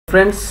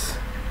Friends,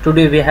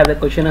 today we have a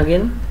question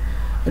again.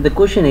 The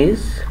question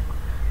is,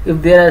 if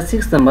there are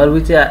 6 numbers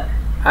which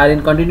are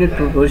in continued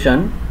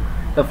proportion,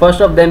 the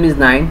first of them is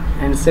 9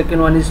 and second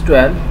one is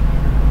 12,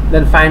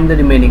 then find the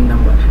remaining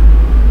number.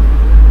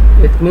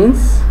 It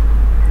means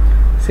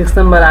 6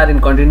 numbers are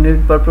in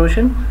continued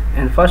proportion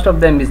and first of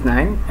them is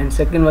 9 and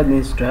second one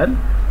is 12,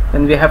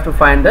 then we have to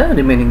find the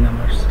remaining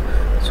numbers.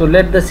 So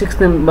let the 6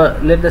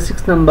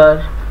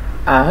 number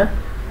are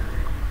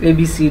A,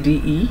 B, C,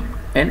 D, E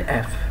and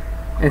F.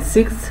 And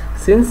since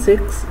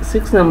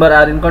six numbers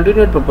are in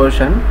continued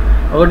proportion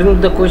according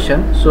to the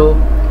question, so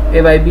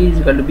A by B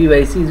is equal to B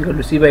by C is equal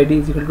to C by D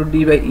is equal to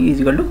D by E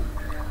is equal to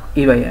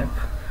E by F.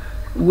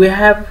 We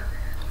have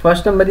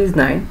first number is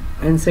 9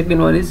 and second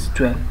one is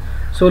 12.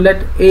 So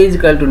let A is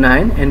equal to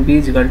 9 and B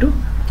is equal to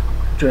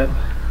 12.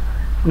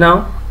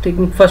 Now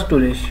taking first two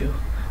ratio,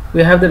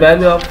 we have the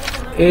value of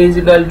A is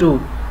equal to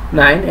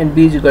 9 and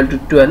B is equal to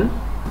 12,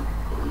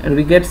 and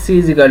we get C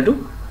is equal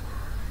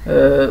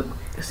to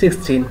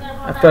 16.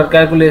 After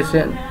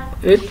calculation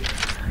it,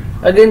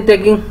 again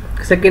taking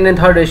second and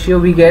third ratio,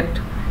 we get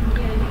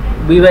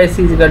B by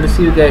C is equal to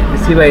C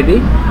by D,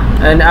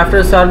 and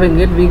after solving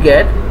it we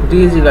get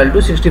D is equal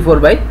to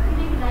 64 by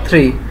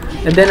 3.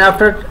 And then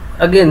after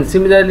again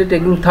similarly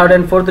taking third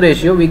and fourth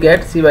ratio, we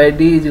get C by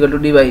D is equal to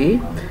D by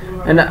E,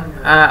 and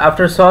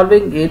after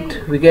solving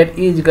it we get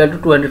E is equal to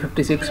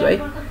 256 by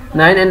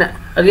 9. And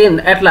again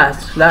at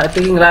last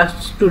taking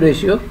last two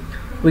ratio,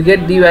 we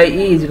get D by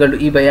E is equal to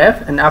E by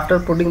F, and after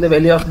putting the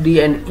value of D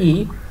and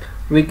E,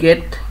 we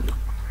get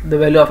the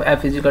value of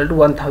F is equal to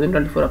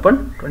 1024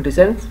 upon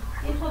 27.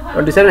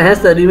 Hence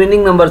the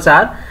remaining numbers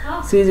are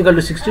C is equal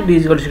to 60, D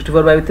is equal to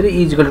 64 by 3,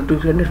 E is equal to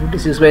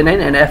 256 by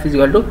 9, and F is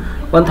equal to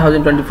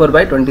 1024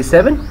 by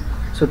 27.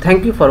 So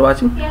thank you for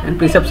watching, and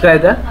please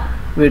subscribe the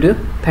video.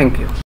 Thank you.